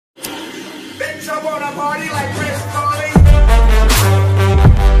Bitch, I wanna party like Chris Farley.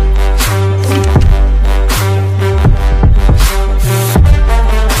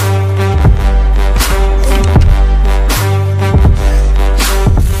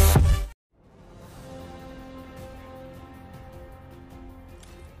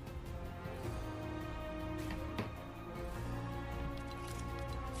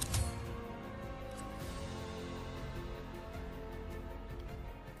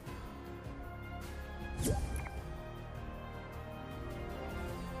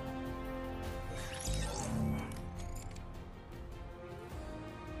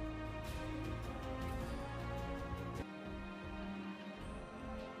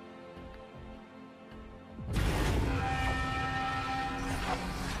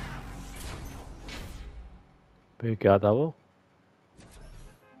 फिर क्या था वो?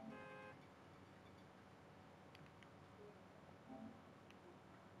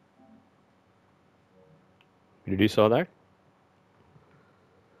 Did you saw that?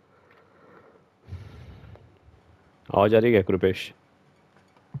 आवाज आ रही है Kripesh?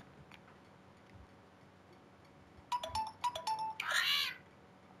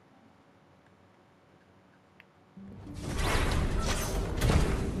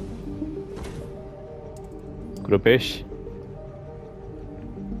 Rupesh?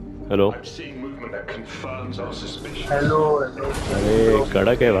 Hello? I'm seeing movement that confirms our suspicion. Hello अरे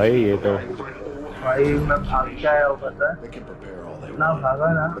कड़क है भाई ये तो। भाई मैं भाग के आया हूँ पता है ना भागा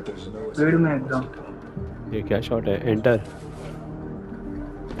ना स्पीड में एकदम। ये क्या शॉट है? एंटर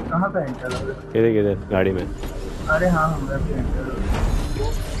कहाँ पे एंटर हो गया? किधर किधर गाड़ी में? अरे हाँ हमरा पे एंटर हो गया।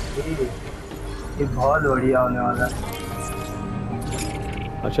 ये बहुत बढ़िया होने वाला है।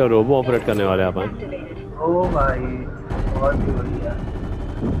 अच्छा रोबो ऑपरेट करने वाले अपन। ओ भाई बहुत ही बढ़िया।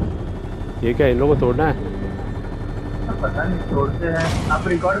 ये क्या इन लोगों को तोड़ना है? पता नहीं तोड़ते हैं। आप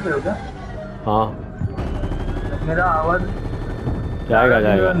रिकॉर्ड पे हो क्या? हाँ मेरा आवाज जाएगा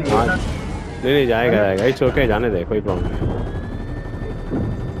जाएगा। हाँ नहीं जाएगा जाएगा। इट्स ओके जाने दे कोई प्रॉब्लम नहीं।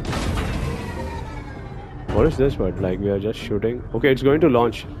 What is this word? Like we are just shooting. Okay, it's going to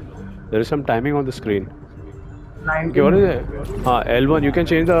launch. There is some timing on the screen. 19 Okay, what is it? L1. You can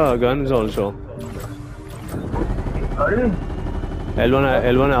change the guns also. अरे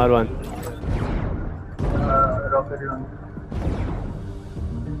L1 R1. Rocket launch.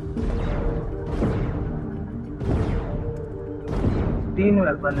 तीन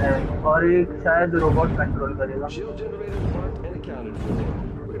weapon है और एक शायद robot control करेगा।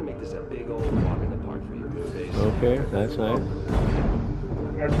 Okay, that's nice.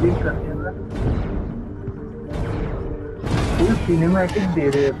 Exit करते हैं full cinematic दे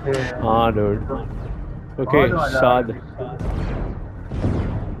रहे थे। हाँ dude. Okay, साद।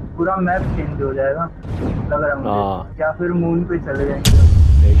 पूरा मैप चेंज हो जाएगा लग रहा है मुझे। या फिर मून पे चले जाएंगे।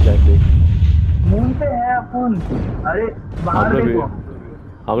 Exactly. मून पे है अपन। अरे बाहर देखो।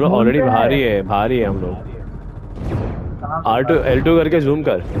 हम लोग ऑलरेडी बाहर ही है हम लोग। R2 L2 करके जूम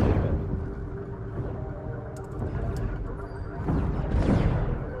कर।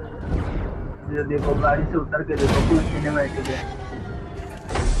 ये देखो गाड़ी से उतर के देखो फुल सिनेमैटिक है।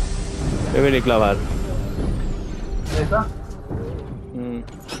 ये भी निकला बाहर। देखा?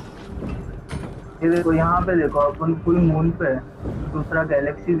 ये देखो यहाँ पे देखो अपन फुल मून पे दूसरा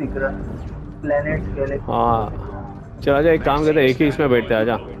गैलेक्सी दिख रहा है। Planets Galaxy. हाँ चल आजा एक काम करते हैं एक ही इसमें बैठते हैं।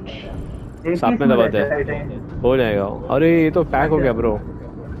 आजा साथ में दबाते हैं हो जाएगा। अरे ये तो पैक हो गया ब्रो।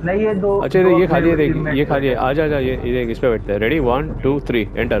 नहीं ये दो। अच्छा ये खाली है देख ये खाली है। आजा आजा ये देख इस पे बैठते हैं। Ready 1 2 3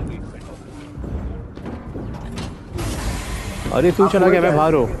 enter. अरे तू चला गया मैं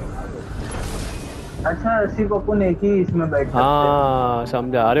बाहर हूँ। अच्छा इसी को अपन एक ही इसमें बैठ सकते हैं। हाँ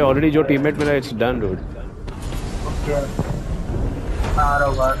समझा। अरे ऑलरेडी जो टीममेट मेरा इट्स डन डूड। ओके आ रहा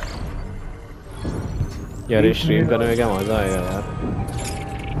हूँ बाहर। यार स्ट्रीम करने में क्या मजा आएगा यार।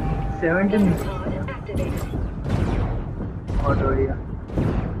 17 बहुत बढ़िया।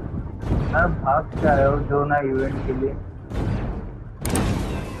 मैं भाग के आया हूँ जोना इवेंट के लिए।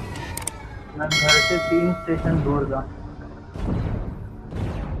 मैं घर से 3 स्टेशन दूर था।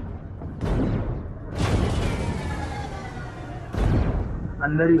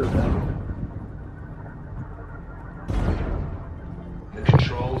 अंदर ही होता है।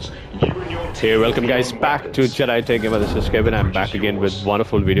 Hey, welcome guys back to GAMESTHESHOP. This is Kevin. I'm back again with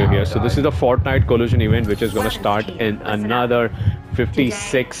wonderful video here. So this is the Fortnite collision event which is going to start in another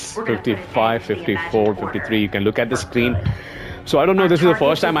 56, 55, 54, 53. You can look at the screen. So I don't know, this is the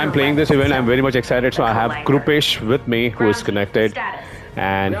first time I'm playing this event. I'm very much excited. So I have Krupesh with me who is connected.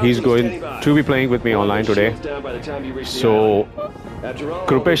 And he's going to be playing with me online today. So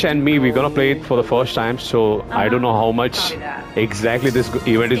Krupesh and me, we're gonna play it for the first time, so I don't know how much exactly this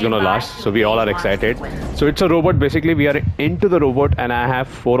event is gonna last. So we all are excited. So it's a robot. Basically, we are into the robot, and I have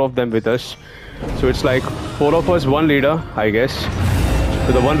 4 of them with us. So it's like 4 of us, 1 leader, I guess.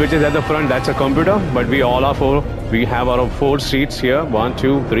 So the one which is at the front, that's a computer, but we all are 4. We have our 4 seats here, 1,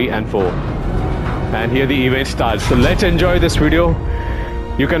 2, 3, and 4. And here the event starts. So let's enjoy this video.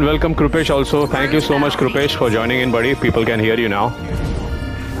 You can welcome Krupesh also. Thank you so much, Krupesh, for joining in, buddy. People can hear you now.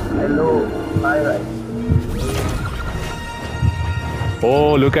 Hello, hi guys.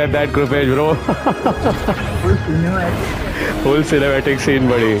 Oh, look at that, Krupesh, bro. Full cinematic. Full cinematic scene,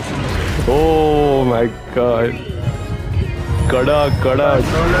 buddy. Oh my God. कड़क कड़क.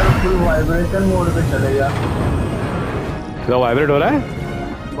 Controller full vibration mode पे चलेगा. क्या vibrate हो रहा है?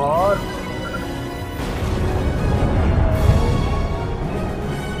 बहुत.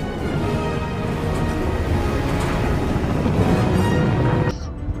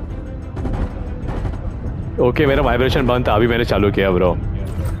 Okay, मेरा वाइब्रेशन बंद था, अभी मैंने चालू किया ब्रो.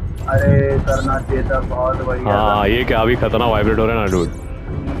 अरे करना चाहिए था, बहुत बढ़िया. हाँ, ये क्या अभी खतरनाक वाइब्रेट हो रहा है ना डूड.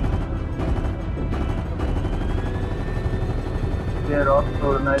 ये रॉक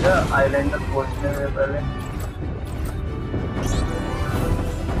छोड़ना है, आइलैंड तक पहुंचने में पहले.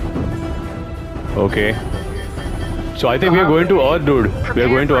 Okay. So I think we are going to Earth, dude. We are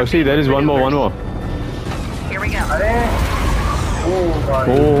going to Earth. See, there is one more. Here we go. अरे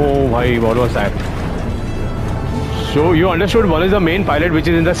Oh, भाई, what was that? So you understood one is the main pilot which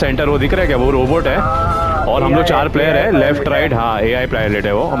is in the center. वो दिख रहा है क्या? वो robot है और हम लोग 4 प्लेयर है. लेफ्ट राइट, हाँ AI पायलट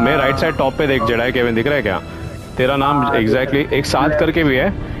है वो. मैं राइट साइड टॉप पे देख जेडाई केविन दिख रहा है क्या? तेरा नाम एग्जैक्टली एक साथ करके भी है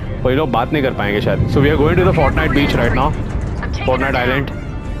और ये लोग बात नहीं कर पाएंगे शायद. So we are going to the Fortnite beach right now. Fortnite island.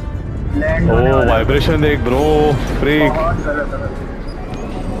 Oh, vibration देख bro, freak.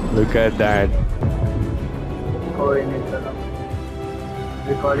 Look at that. कोई नहीं, चलो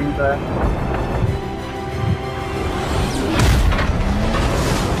रिकॉर्डिंग का है.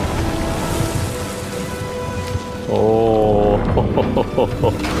 Oh,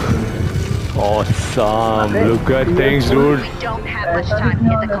 awesome. Look at things, dude. We don't have much time to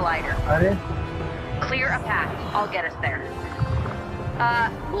hit the collider. अरे Clear a path. I'll get us there.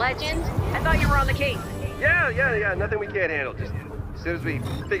 Legend? I thought you were on the case. Yeah. Nothing we can't handle. Just as soon as we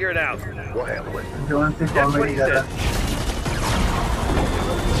figure it out, we'll handle it. Zone से That's what comedy he कर रहा. said.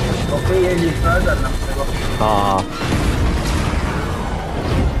 Okay, ये destroy करना मेरे को. हाँ.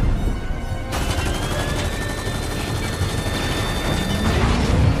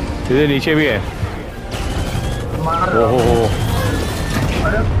 इधर नीचे भी है. मार. ओहो,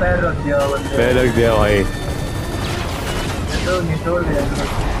 अरे पैर रख दिया बंदे. पैर रख दिया भाई. तो निचोड़ दिया.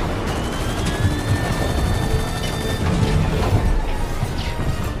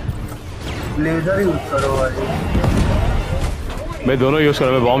 लेजर यूज करो भाई. मैं दोनों यूज कर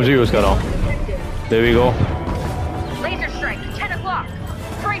रहा हूँ. मैं बॉम्ब्स भी यूज कर रहा हूँ. There we go. Laser strike, 10 o'clock.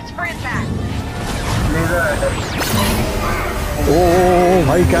 Brace for impact. Laser attack. ओ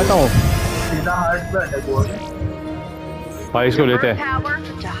भाई क्या था वो? सीधा हार्ट पे अटैक हुआ. भाई इसको लेते हैं. Power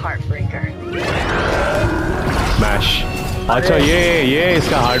to Heartbreaker. स्मैश. अच्छा ये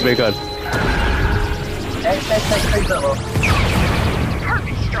इसका हार्ट ब्रेकर. एक्स करो.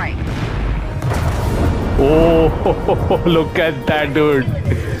 Perfect strike. Oh, look at that, dude.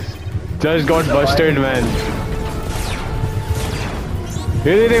 Just got busted, man.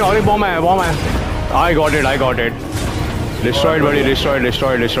 Hey, और एक बॉम्ब है. I got it. Destroyed, buddy. Destroyed.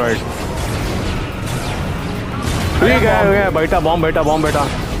 ठीक है, बैठा बॉम्ब बैठा.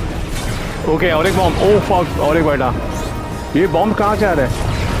 ओके, और एक बॉम्ब. ओह फक, और एक बैठा. ये बॉम्ब कहाँ से आ रहा है?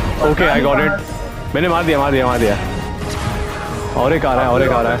 Okay, I got it. मैंने मार दिया. और एक आ रहा है.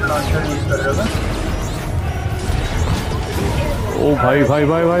 ओ भाई.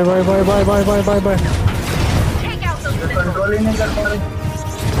 Take out those missiles. Control ही नहीं कर पा रहे.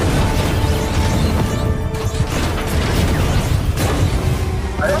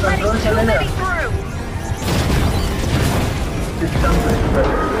 अरे कंट्रोल चले Let गया. me through. सिस्टम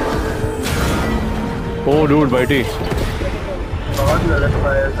ओ डूड बैठी. बहुत गलत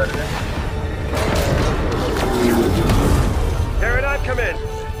फायर कर रहे. Aaron, I've come in.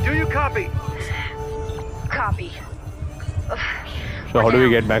 Do you copy? Copy. So how do we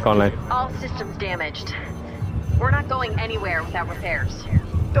get back online? All systems damaged. We're not going anywhere without repairs.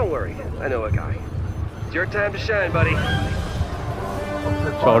 Don't worry. I know a guy. It's your time to shine, buddy.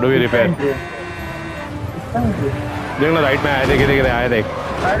 So how do we repair? देख ना right में आया देख.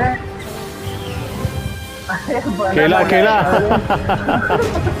 अरे केला.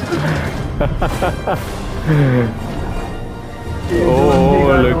 Oh,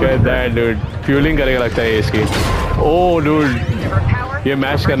 look at that, dude. Fueling करेगा लगता है ये इसकी. Oh, dude. Your power ये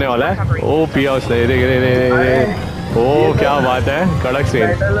मैच करने वाला है। ओ पिया उसने, देख ओ क्या बात है, कड़क scene. I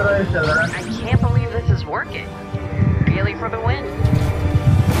can't believe this is working. Really for the win.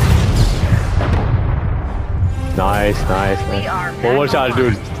 Nice. Overcharge,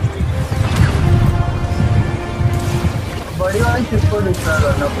 dude. बड़ी वाली शिप को डिस्ट्रॉय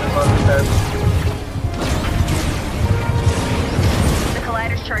करना पड़ेगा। The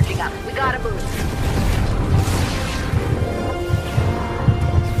collider's charging up. We gotta move.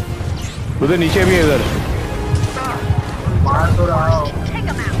 उधर नीचे भी है इधर। मार तो रहा हूँ। Take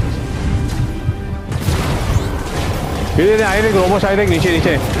him out. इधर आए देख, रोबोट आए देख,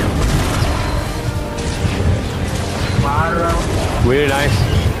 नीचे। मार रहा हूँ। Very nice.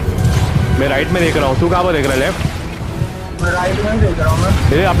 मैं राइट में देख रहा हूँ, तू कहाँ पर देख रहा है? लेफ्ट? मैं राइट में देख रहा हूँ मैं।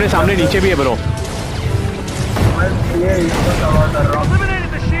 इधर अपने सामने नीचे भी है ब्रो। मैं ये इसको कवर कर रहा हूँ।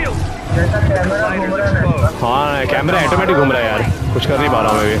 Eliminated the shield. जैसा कैमरा घूम रहा है ना। हाँ कैमरा ऑटोमेटिक घूम रहा है यार, कुछ कर नहीं पा रहा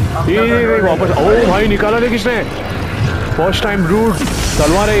हूँ मैं भी। ये वापस, ओ भाई निकाला दे किसने? फर्स्ट टाइम रूट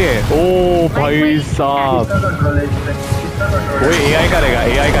तलवार है ये। ओ भाई साहब, किसका कंट्रोल है इसमें? किसका कंट्रोल वो है?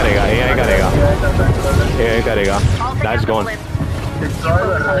 AI करेगा। That's gone. डिस्ट्रॉय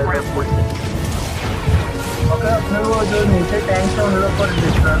कर रहा है। ओके, अपने वो जो नीचे टैंक है उन लोग को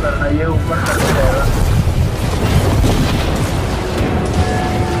डिस्ट्रॉय करना, ये ऊपर करके जाएगा।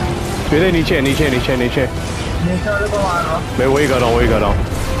 इधर नीचे। नीचे वाले को मार रहा हूँ। मैं वही कर रहा हूँ।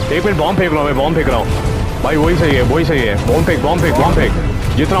 एक मिनट, बॉम्ब फेंक रहा हूँ भाई। वही सही है। बॉम्ब फेंक।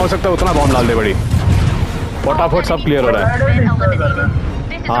 जितना हो सकता है उतना बॉम्ब डाल दे बड़ी। फटाफट सब क्लियर हो रहा है।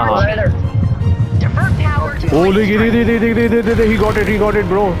 This is हाँ। our chance. Divert power to ओ देख, he got it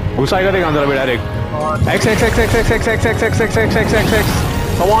bro। घुसाएगा देख अंदर में direct. X।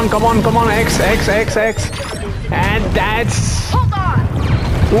 Come on, X। And that's... Hold on.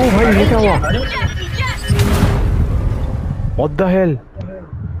 ओ भाई ये क्या हुआ? Yes. What the hell?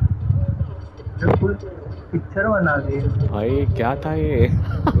 Full picture बना दी। भाई क्या था ये?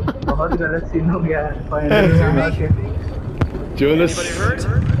 बहुत गलत सीन हो गया है फाइनली आके। Jonas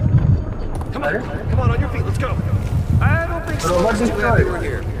Anybody hurt? Come on, on your feet. Let's go. I don't think so. Robot Let's do destroyed. everyone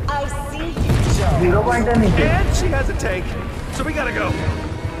here. 0 point है नीचे। And she has a tank, so we gotta go.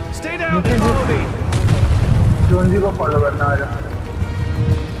 Stay down. Follow me. जोनजी को follow करना आ रहा।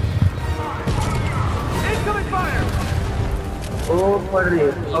 Incoming fire. ओ पड़ रही है।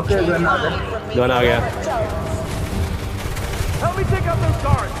 Okay gun आ गया। Gun आ गया। Help me take out those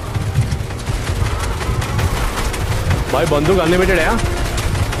guards. भाई बंदूक अनलिमिटेड है?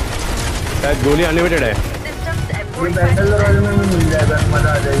 शायद गोली अनलिमिटेड है। Systems at ये बैटल रॉयल में भी मिल जाएगा,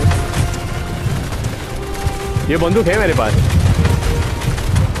 मजा आ जाएगी। ये बंदूक है मेरे पास।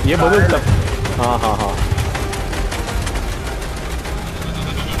 ये बंदूक सब। हाँ।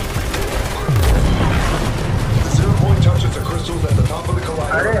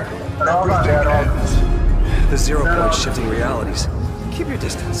 अरे रॉक आ गया, rock. The 0 point shifting realities. Keep your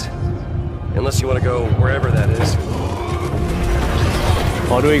distance. Unless you want to go wherever that is.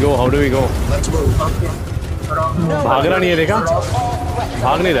 How do we go? भाग रहा नहीं है, देखा?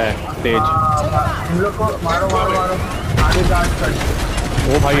 भाग नहीं रहा है तेज। इन लोग को मारो। आगे गार्ड कर।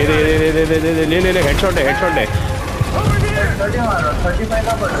 ओ भाई ये ले हेडशॉट है। 30 मारो, 35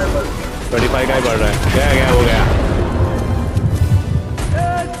 का पड़ रहा है बस। 35 का ही पड़ रहा है। गया हो गया।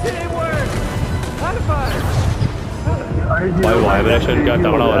 अरे भाई वाइब्रेशन क्या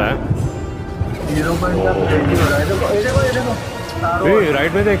तगड़ा हो रहा है। 0 पॉइंट का क्रेजी हो रहा है। देखो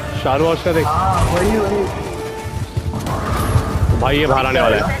राइट में देख, शारवॉश का देख। हाँ वही। भाई ये बाहर आने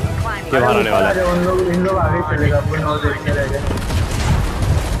वाला है। इन लोग आगे चलेगा, अपन और देखते रह गए।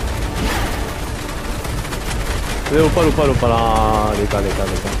 ऊपर। हाँ देखा।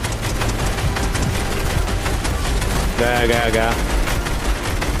 गया।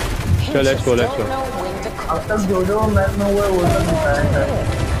 चल लेट्स गो। अब तक जो मैच में हुआ है वो सब दिखाया है।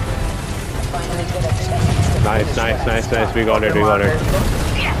 Nice. We got it.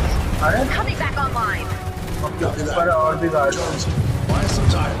 Yes. अरे Coming back online. ऊपर और भी गार्ड।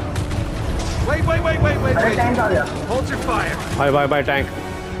 Wait. अरे टैंक आ गया। Hold your fire. भाई टैंक।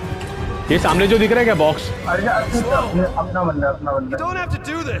 ये सामने जो दिख रहा है क्या बॉक्स? अरे अपना बंदा। You don't have to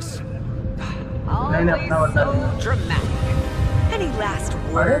do this. नहीं अपना बंदा। Dramatic. Any last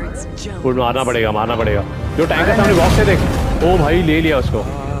words, Joe? Foot मारना पड़ेगा। जो टैंक के सामने बॉक्स है देख। ओ भाई ले लिया उसको।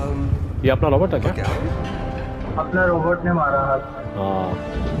 ये अपना रोबोट था क्या? अपना रोबोट ने मारा हाथ। हाँ।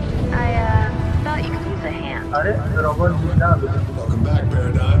 I thought you could use a hand. अरे रोबोट जीता अभी।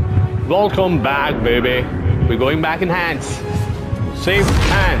 Welcome back, baby. We're going back in hands. Safe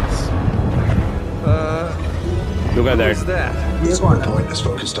hands. Look at Who's that. that? ये कौन है? Point is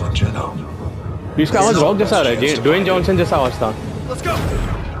focused on Jenna. इसका आवाज रॉक जैसा आ रहा है। ड्वेन जॉनसन जैसा आवाज था। Let's go.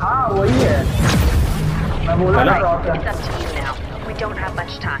 हाँ वही है मैं बोला ना रॉक है It's up to you now. We don't have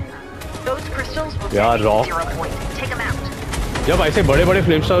much time. Those crystals will Yeah, send you Rock. to 0 point. Take them out. जब ऐसे बड़े बड़े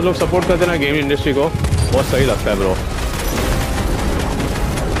फिल्म स्टार लोग सपोर्ट करते हैं ना गेम इंडस्ट्री को, बहुत सही लगता है ब्रो।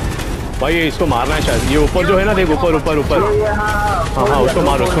 भाई ये इसको मारना है शायद, ये ऊपर जो है ना, देख ऊपर ऊपर ऊपर। हाँ हाँ उसको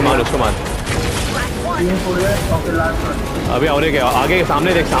मार उसको मार उसको मार। अभी और एक आगे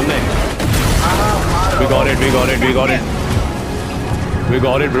सामने देख सामने। We got it, we got it, we got it. We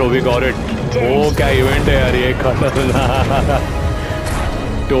got it bro, we got it. वो क्या इवेंट है यार ये, खतरनाक।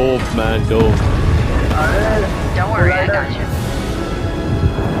 Dope man, dope. Don't worry, I got you.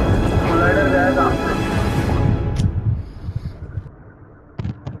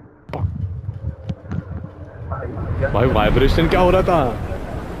 भाई वाइब्रेशन क्या हो रहा था?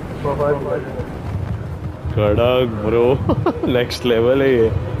 कड़क ब्रो, नेक्स्ट लेवल है ये,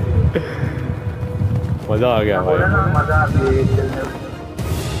 मजा आ गया भाई।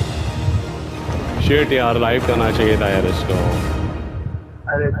 शिट यार, लाइव करना चाहिए था यार इसको।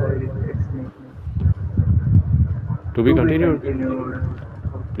 To be continued.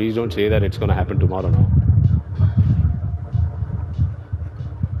 Please don't say that it's gonna happen tomorrow now.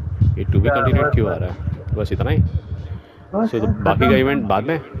 ये to be continued क्यों आ रहा है? बस इतना ही? So तो बाकी का इवेंट बाद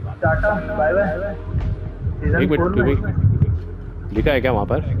में? Tata bye bye. एक मिनट, to be लिखा है क्या वहाँ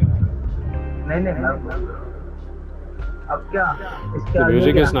पर? नहीं अब क्या? The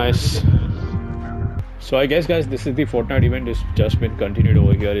music is nice. So I guess guys, this is the Fortnite event. It's just been continued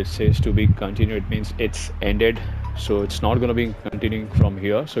over here. It says to be continued. It means it's ended. So it's not going to be continuing from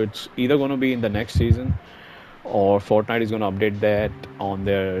here. So it's either going to be in the next season, or Fortnite is going to update that on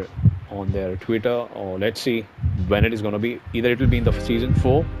their Twitter, or let's see when it is going to be. Either it will be in the season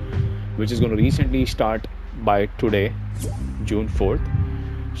 4, which is going to recently start by today, June 4th.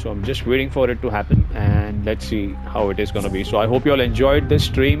 So I'm just waiting for it to happen, and let's see how it is going to be. So I hope you all enjoyed this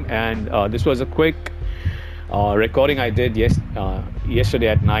stream, and this was a quick recording I did yesterday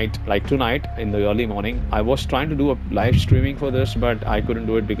at night, like tonight in the early morning. I was trying to do a live streaming for this, but I couldn't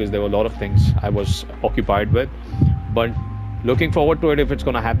do it because there were a lot of things I was occupied with. But looking forward to it. If it's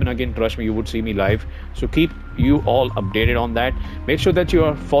going to happen again, trust me, you would see me live. So keep you all updated on that. Make sure that you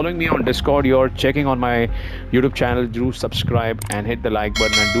are following me on Discord, you're checking on my YouTube channel. Do subscribe and hit the like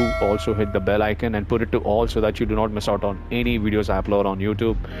button, and do also hit the bell icon and put it to all, so that you do not miss out on any videos I upload on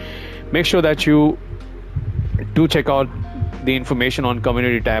YouTube. Make sure that you do check out the information on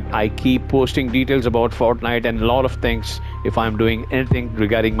community tab. I keep posting details about Fortnite and a lot of things. If I'm doing anything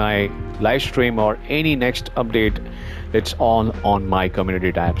regarding my live stream or any next update, it's all on my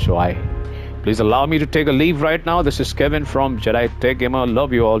community tab. So please allow me to take a leave right now. This is Kevin from Jedi Tech Gamer.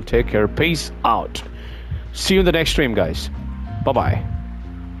 Love you all. Take care. Peace out. See you in the next stream, guys. Bye bye.